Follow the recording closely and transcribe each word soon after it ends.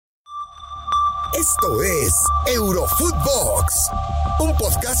Esto es Eurofootbox, un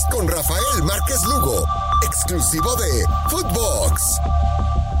podcast con Rafael Márquez Lugo, exclusivo de Footbox.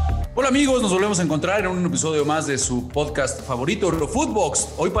 Hola amigos, nos volvemos a encontrar en un episodio más de su podcast favorito, Eurofootbox.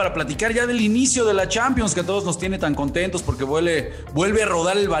 Hoy para platicar ya del inicio de la Champions, que a todos nos tiene tan contentos porque vuelve a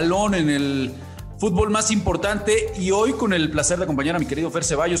rodar el balón en el fútbol más importante. Y hoy con el placer de acompañar a mi querido Fer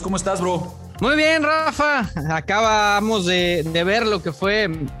Ceballos. ¿Cómo estás, bro? Muy bien, Rafa. Acabamos de ver lo que fue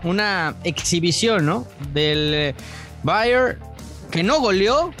una exhibición, ¿no? Del Bayern, que no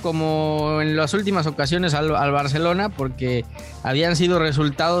goleó como en las últimas ocasiones al Barcelona, porque habían sido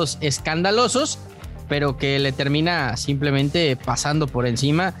resultados escandalosos, pero que le termina simplemente pasando por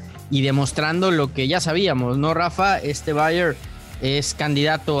encima y demostrando lo que ya sabíamos, ¿no, Rafa? Este Bayern es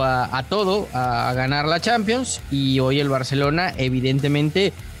candidato a todo, a ganar la Champions, y hoy el Barcelona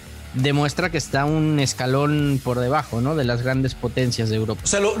evidentemente demuestra que está un escalón por debajo, ¿no?, de las grandes potencias de Europa. O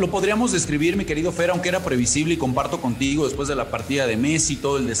sea, lo podríamos describir, mi querido Fer, aunque era previsible, y comparto contigo después de la partida de Messi,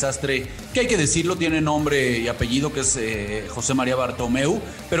 todo el desastre, que hay que decirlo, tiene nombre y apellido, que es José María Bartomeu,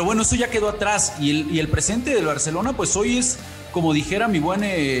 pero bueno, eso ya quedó atrás, y el presente del Barcelona, pues hoy es, como dijera mi buen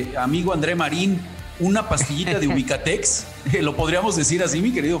amigo André Marín, una pastillita de Ubicatex. ¿Lo podríamos decir así,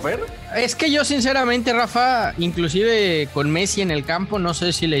 mi querido Fer? Es que yo sinceramente, Rafa, inclusive con Messi en el campo, no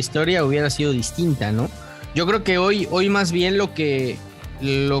sé si la historia hubiera sido distinta, ¿no? Yo creo que hoy más bien lo que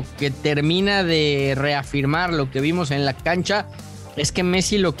termina de reafirmar lo que vimos en la cancha es que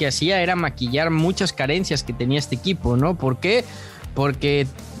Messi lo que hacía era maquillar muchas carencias que tenía este equipo, ¿no? ¿Por qué? Porque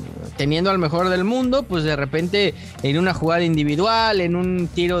teniendo al mejor del mundo, pues de repente en una jugada individual, en un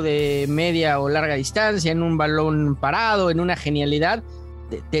tiro de media o larga distancia, en un balón parado, en una genialidad,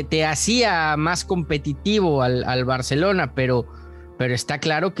 te hacía más competitivo al Barcelona, pero está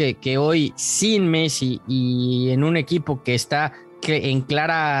claro que hoy sin Messi y en un equipo que está en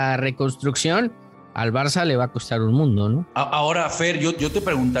clara reconstrucción, al Barça le va a costar un mundo, ¿no? Ahora, Fer, yo te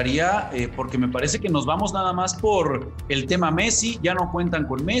preguntaría, porque me parece que nos vamos nada más por el tema Messi, ya no cuentan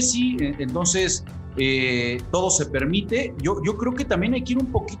con Messi, entonces todo se permite. Yo creo que también hay que ir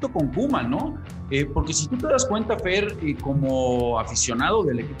un poquito con Koeman, ¿no? Porque si tú te das cuenta, Fer, como aficionado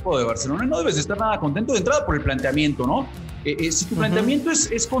del equipo de Barcelona, no debes estar nada contento de entrada por el planteamiento, ¿no? Si tu planteamiento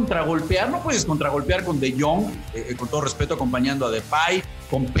es contragolpear, no puedes contragolpear con De Jong, con todo respeto, acompañando a Depay,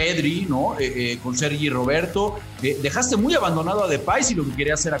 con Pedri, ¿no? Con Sergi Roberto. Dejaste muy abandonado a Depay si lo que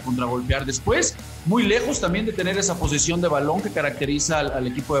querías era contragolpear después, muy lejos también de tener esa posesión de balón que caracteriza al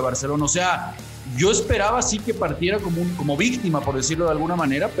equipo de Barcelona. O sea, yo esperaba sí que partiera como víctima, por decirlo de alguna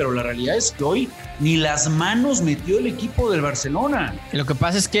manera, pero la realidad es que hoy ni las manos metió el equipo del Barcelona. Lo que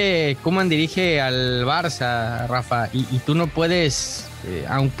pasa es que Koeman dirige al Barça, Rafa, y tú no puedes,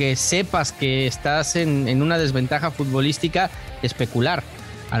 aunque sepas que estás en una desventaja futbolística, especular.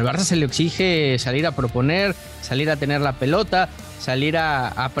 Al Barça se le exige salir a proponer, salir a tener la pelota, salir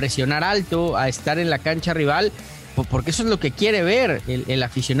a presionar alto, a estar en la cancha rival, porque eso es lo que quiere ver el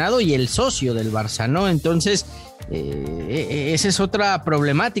aficionado y el socio del Barça, ¿no? Entonces, esa es otra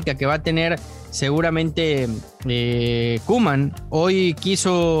problemática que va a tener seguramente Koeman. Hoy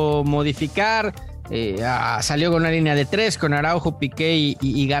quiso modificar, salió con una línea de 3, con Araujo, Piqué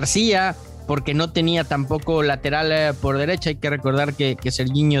y García, porque no tenía tampoco lateral por derecha. Hay que recordar que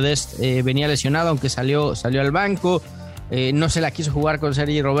Serginho Dest venía lesionado, aunque salió al banco. No se la quiso jugar con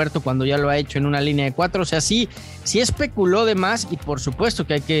Sergi Roberto cuando ya lo ha hecho en una línea de 4. O sea, sí especuló de más, y por supuesto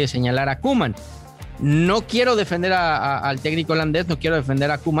que hay que señalar a Koeman. No quiero defender al técnico holandés, no quiero defender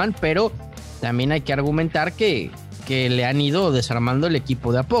a Koeman, pero también hay que argumentar que le han ido desarmando el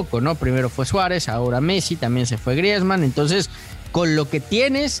equipo de a poco, ¿no? Primero fue Suárez, ahora Messi, también se fue Griezmann. Entonces, con lo que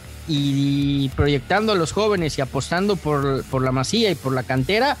tienes y proyectando a los jóvenes y apostando por la masía y por la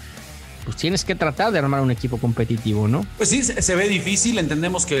cantera, pues tienes que tratar de armar un equipo competitivo, ¿no? Pues sí, se ve difícil.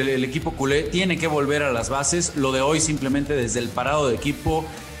 Entendemos que el equipo culé tiene que volver a las bases. Lo de hoy simplemente desde el parado de equipo,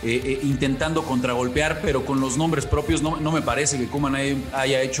 intentando contragolpear, pero con los nombres propios. No me parece que Koeman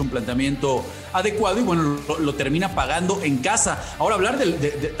haya hecho un planteamiento adecuado, y bueno, lo termina pagando en casa. Ahora hablar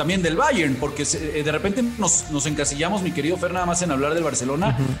también del Bayern, porque de repente nos encasillamos, mi querido Fer, nada más en hablar del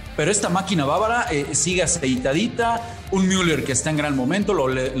Barcelona, pero esta máquina bávara sigue aceitadita. Un Müller que está en gran momento, lo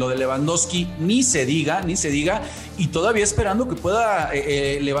de Lewandowski ni se diga, y todavía esperando que pueda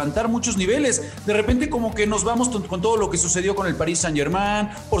levantar muchos niveles. De repente como que nos vamos con todo lo que sucedió con el Paris Saint-Germain,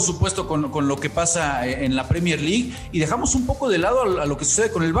 por supuesto con lo que pasa en la Premier League, y dejamos un poco de lado a lo que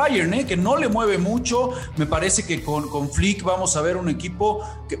sucede con el Bayern, que no le mueve mucho. Me parece que con Flick vamos a ver un equipo,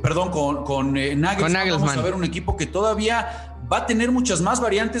 con Nagelsmann vamos a ver un equipo que todavía va a tener muchas más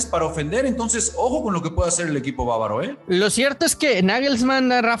variantes para ofender, entonces ojo con lo que puede hacer el equipo bávaro, ¿eh? Lo cierto es que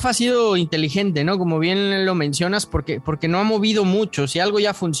Nagelsmann, Rafa, ha sido inteligente, ¿no? Como bien lo mencionas, porque no ha movido mucho. Si algo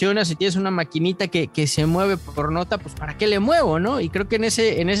ya funciona, si tienes una maquinita que se mueve por nota, pues ¿para qué le muevo, no? Y creo que en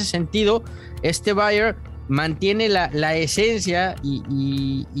ese sentido, Bayern mantiene la esencia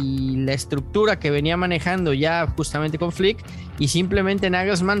y la estructura que venía manejando ya justamente con Flick, y simplemente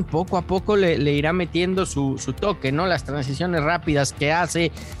Nagelsmann poco a poco le irá metiendo su toque, ¿no? Las transiciones rápidas que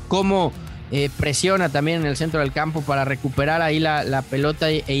hace, cómo presiona también en el centro del campo para recuperar ahí la pelota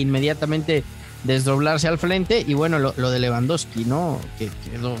e inmediatamente desdoblarse al frente. Y bueno, lo de Lewandowski, ¿no? Que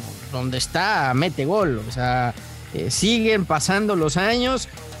donde está mete gol, o sea, siguen pasando los años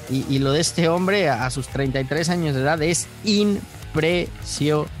y lo de este hombre a sus 33 años de edad es impresionante.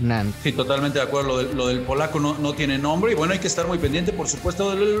 Sí, totalmente de acuerdo. Lo del polaco no tiene nombre, y bueno, hay que estar muy pendiente, por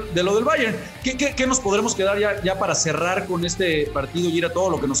supuesto, de lo del Bayern. ¿Qué nos podremos quedar ya para cerrar con este partido y ir a todo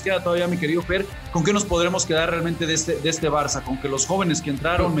lo que nos queda todavía, mi querido Fer? ¿Con qué nos podremos quedar realmente de este Barça? ¿Con que los jóvenes que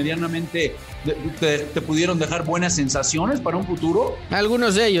entraron medianamente te pudieron dejar buenas sensaciones para un futuro?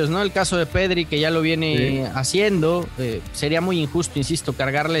 Algunos de ellos, ¿no? El caso de Pedri, que ya lo viene haciendo. Sería muy injusto, insisto,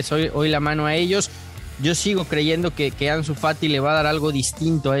 cargarles hoy la mano a ellos. Yo sigo creyendo que Ansu Fati le va a dar algo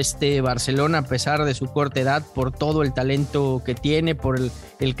distinto a este Barcelona, a pesar de su corta edad, por todo el talento que tiene, por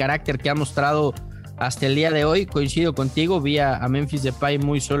el carácter que ha mostrado hasta el día de hoy. Coincido contigo, vi a Memphis Depay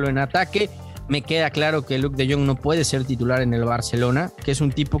muy solo en ataque. Me queda claro que Luuk de Jong no puede ser titular en el Barcelona, que es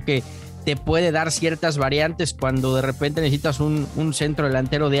un tipo que te puede dar ciertas variantes cuando de repente necesitas un centro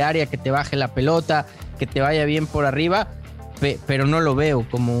delantero de área que te baje la pelota, que te vaya bien por arriba, pero no lo veo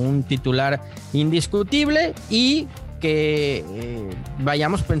como un titular indiscutible. Y que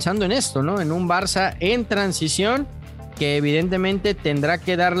vayamos pensando en esto, ¿no? En un Barça en transición que evidentemente tendrá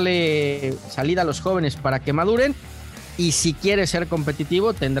que darle salida a los jóvenes para que maduren, y si quiere ser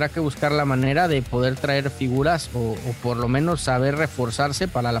competitivo tendrá que buscar la manera de poder traer figuras o por lo menos saber reforzarse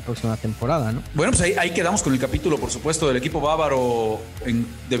para la próxima temporada, ¿no? Bueno, pues ahí quedamos con el capítulo, por supuesto, del equipo bávaro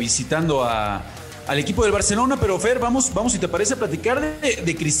de visitando al equipo del Barcelona. Pero Fer, vamos si te parece a platicar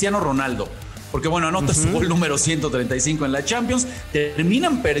de Cristiano Ronaldo, porque bueno, anota su gol número 135 en la Champions.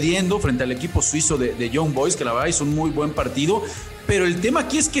 Terminan perdiendo frente al equipo suizo de Young Boys, que la verdad hizo un muy buen partido, pero el tema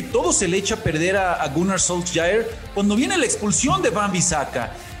aquí es que todo se le echa a perder a Gunnar Solskjaer cuando viene la expulsión de Van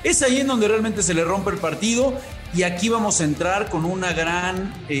Bissaka. Es ahí en donde realmente se le rompe el partido, y aquí vamos a entrar con un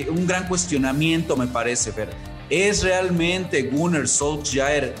gran cuestionamiento, me parece, Fer. ¿Es realmente Gunnar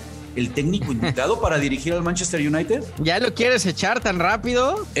Solskjaer el técnico indicado para dirigir al Manchester United? ¿Ya lo quieres echar tan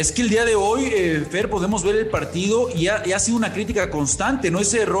rápido? Es que el día de hoy, Fer, podemos ver el partido y ha sido una crítica constante, ¿no?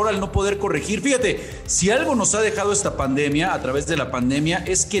 Ese error al no poder corregir. Fíjate, si algo nos ha dejado esta pandemia, a través de la pandemia,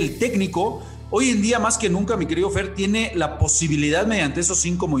 es que el técnico, hoy en día más que nunca, mi querido Fer, tiene la posibilidad, mediante esos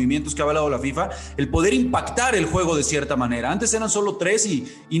 5 movimientos que ha avalado la FIFA, el poder impactar el juego de cierta manera. Antes eran solo 3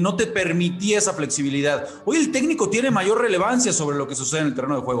 y no te permitía esa flexibilidad. Hoy el técnico tiene mayor relevancia sobre lo que sucede en el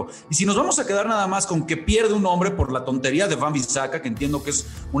terreno de juego. Y si nos vamos a quedar nada más con que pierde un hombre por la tontería de Van Bissaka, que entiendo que es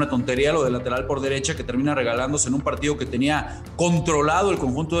una tontería lo del lateral por derecha, que termina regalándose en un partido que tenía controlado el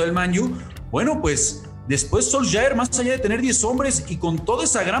conjunto del Man U, bueno, pues después Solskjaer, más allá de tener 10 hombres y con toda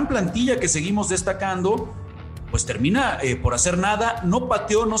esa gran plantilla que seguimos destacando, pues termina por hacer nada. No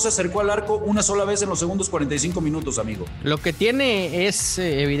pateó, no se acercó al arco una sola vez en los segundos 45 minutos, amigo. Lo que tiene es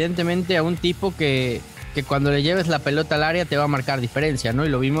evidentemente a un tipo que cuando le lleves la pelota al área te va a marcar diferencia, ¿no? Y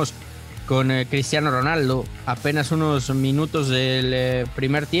lo vimos con Cristiano Ronaldo, apenas unos minutos del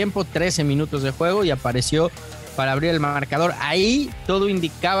primer tiempo, 13 minutos de juego, y apareció para abrir el marcador. Ahí todo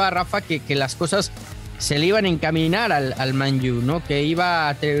indicaba, Rafa, que las cosas se le iban a encaminar al Man U, ¿no? Que iba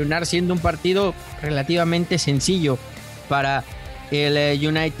a terminar siendo un partido relativamente sencillo para el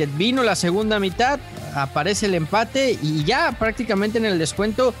United. Vino la segunda mitad, aparece el empate y ya prácticamente en el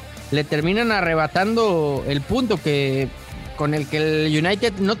descuento le terminan arrebatando el punto con el que el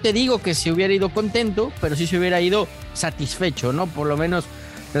United, no te digo que se hubiera ido contento, pero sí se hubiera ido satisfecho, ¿no? Por lo menos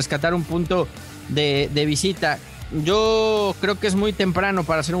rescatar un punto de visita. Yo creo que es muy temprano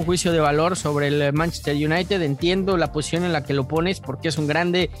para hacer un juicio de valor sobre el Manchester United. Entiendo la posición en la que lo pones porque es un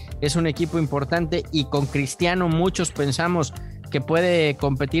grande, es un equipo importante, y con Cristiano muchos pensamos que puede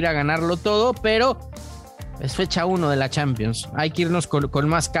competir a ganarlo todo, pero es fecha 1 de la Champions. Hay que irnos con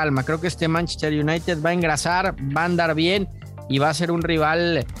más calma. Creo que este Manchester United va a engrasar, va a andar bien y va a ser un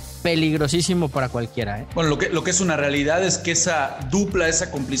rival peligrosísimo para cualquiera, ¿eh? Bueno, lo que es una realidad es que esa dupla,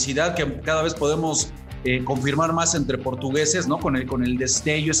 esa complicidad que cada vez podemos confirmar más entre portugueses, ¿no? Con el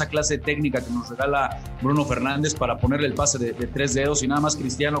destello, esa clase de técnica que nos regala Bruno Fernández para ponerle el pase de 3 dedos, y nada más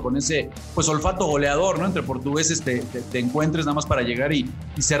Cristiano con ese pues olfato goleador, ¿no? Entre portugueses te encuentres nada más para llegar y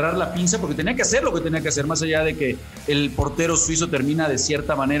cerrar la pinza, porque tenía que hacer lo que tenía que hacer, más allá de que el portero suizo termina de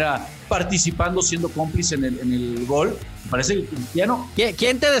cierta manera participando, siendo cómplice en el gol. Me parece que Cristiano...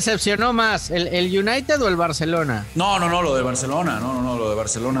 ¿Quién te decepcionó más? ¿El United o el Barcelona? No, lo de Barcelona, lo de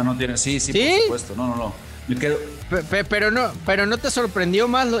Barcelona no tiene... Sí, por supuesto, no. Me quedo... Pero no te sorprendió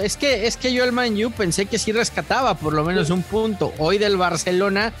más. Es que yo el Man U pensé que sí rescataba por lo menos un punto. Hoy del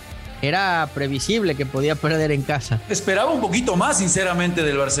Barcelona era previsible que podía perder en casa. Esperaba un poquito más, sinceramente,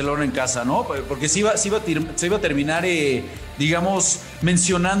 del Barcelona en casa, ¿no? Porque se iba a terminar, digamos,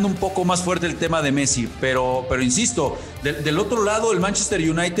 mencionando un poco más fuerte el tema de Messi. Pero insisto, del otro lado, el Manchester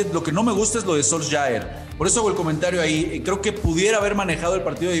United, lo que no me gusta es lo de Solskjaer. Por eso hago el comentario ahí. Creo que pudiera haber manejado el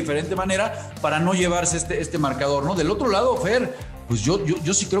partido de diferente manera para no llevarse este marcador, ¿no? Del otro lado, Fer, pues yo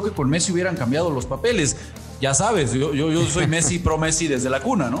sí creo que con Messi hubieran cambiado los papeles. Ya sabes, yo soy Messi, pro Messi desde la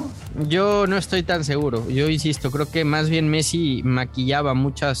cuna, ¿no? Yo no estoy tan seguro. Yo insisto, creo que más bien Messi maquillaba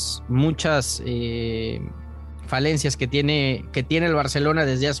muchas falencias que tiene el Barcelona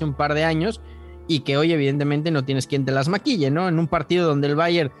desde hace un par de años, y que hoy evidentemente no tienes quien te las maquille, ¿no? En un partido donde el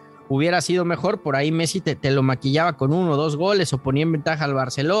Bayern hubiera sido mejor, por ahí Messi te lo maquillaba con 1 o 2 goles o ponía en ventaja al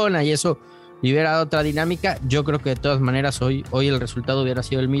Barcelona, y eso le hubiera dado otra dinámica. Yo creo que de todas maneras hoy el resultado hubiera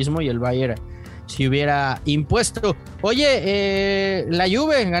sido el mismo y el Bayern si hubiera impuesto. Oye, la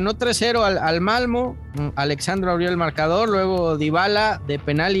Juve ganó 3-0 al Malmo. Alexandro abrió el marcador, luego Dybala de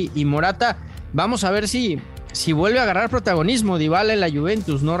penal y Morata. Vamos a ver si vuelve a agarrar protagonismo Dybala en la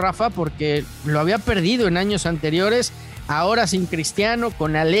Juventus, ¿no, Rafa? Porque lo había perdido en años anteriores. Ahora sin Cristiano,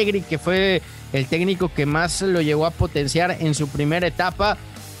 con Allegri, que fue el técnico que más lo llegó a potenciar en su primera etapa.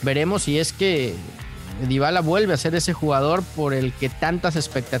 Veremos si es que Dybala vuelve a ser ese jugador por el que tantas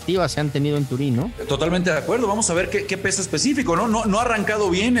expectativas se han tenido en Turín, ¿no? Totalmente de acuerdo. Vamos a ver qué pesa específico, ¿no? No ha arrancado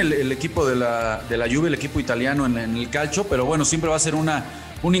bien el equipo de la Juve, el equipo italiano en el calcio, pero bueno, siempre va a ser una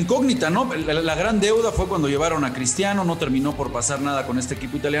incógnita, ¿no? La gran deuda fue cuando llevaron a Cristiano, no terminó por pasar nada con este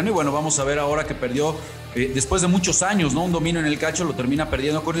equipo italiano, y bueno, vamos a ver ahora que perdió, después de muchos años, ¿no? Un dominio en el calcio, lo termina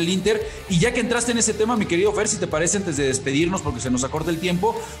perdiendo con el Inter. Y ya que entraste en ese tema, mi querido Fer, si te parece, antes de despedirnos, porque se nos acorta el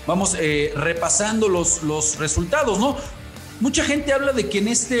tiempo, vamos repasando los resultados, ¿no? Mucha gente habla de que en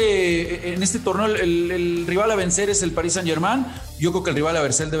este torneo el rival a vencer es el Paris Saint-Germain. Yo creo que el rival a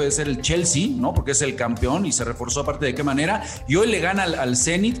vencer debe ser el Chelsea, ¿no? Porque es el campeón y se reforzó aparte de qué manera. Y hoy le gana al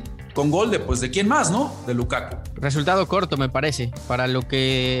Zenit con gol de quién más, ¿no? De Lukaku. Resultado corto, me parece, para lo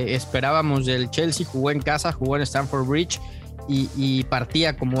que esperábamos del Chelsea. Jugó en casa, jugó en Stamford Bridge y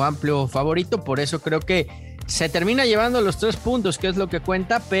partía como amplio favorito. Por eso creo que se termina llevando los 3 puntos, que es lo que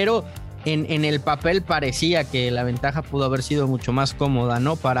cuenta, pero en el papel parecía que la ventaja pudo haber sido mucho más cómoda,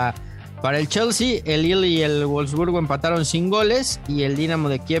 ¿no? Para el Chelsea, el Lille y el Wolfsburgo empataron sin goles, y el Dinamo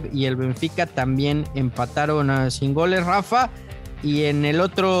de Kiev y el Benfica también empataron sin goles, Rafa. Y en el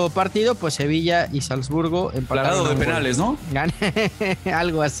otro partido, pues Sevilla y Salzburgo empataron. Plagado de penales, ¿no?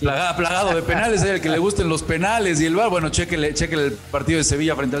 Algo así. Plagado de penales, el que le gusten los penales y el VAR. Bueno, cheque el partido de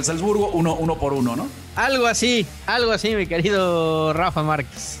Sevilla frente al Salzburgo, 1-1, ¿no? Algo así, mi querido Rafa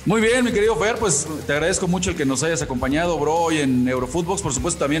Márquez. Muy bien, mi querido Fer, pues te agradezco mucho el que nos hayas acompañado, bro, hoy en Eurofootbox. Por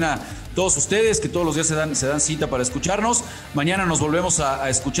supuesto, también a todos ustedes que todos los días se dan cita para escucharnos. Mañana nos volvemos a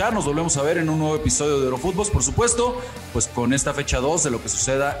escuchar, nos volvemos a ver en un nuevo episodio de Eurofootbox, por supuesto, pues con esta fecha 2 de lo que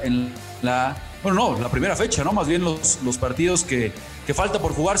suceda en la primera fecha, ¿no? Más bien los partidos que falta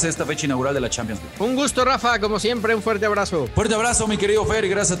por jugarse esta fecha inaugural de la Champions League. Un gusto, Rafa, como siempre, un fuerte abrazo. Fuerte abrazo, mi querido Fer, y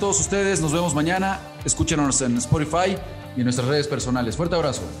gracias a todos ustedes. Nos vemos mañana. Escúchenos en Spotify y en nuestras redes personales. Fuerte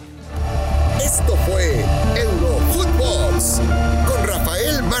abrazo. Esto fue Eurofootbox con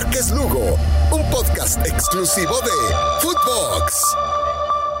Rafael Márquez Lugo, un podcast exclusivo de Footbox.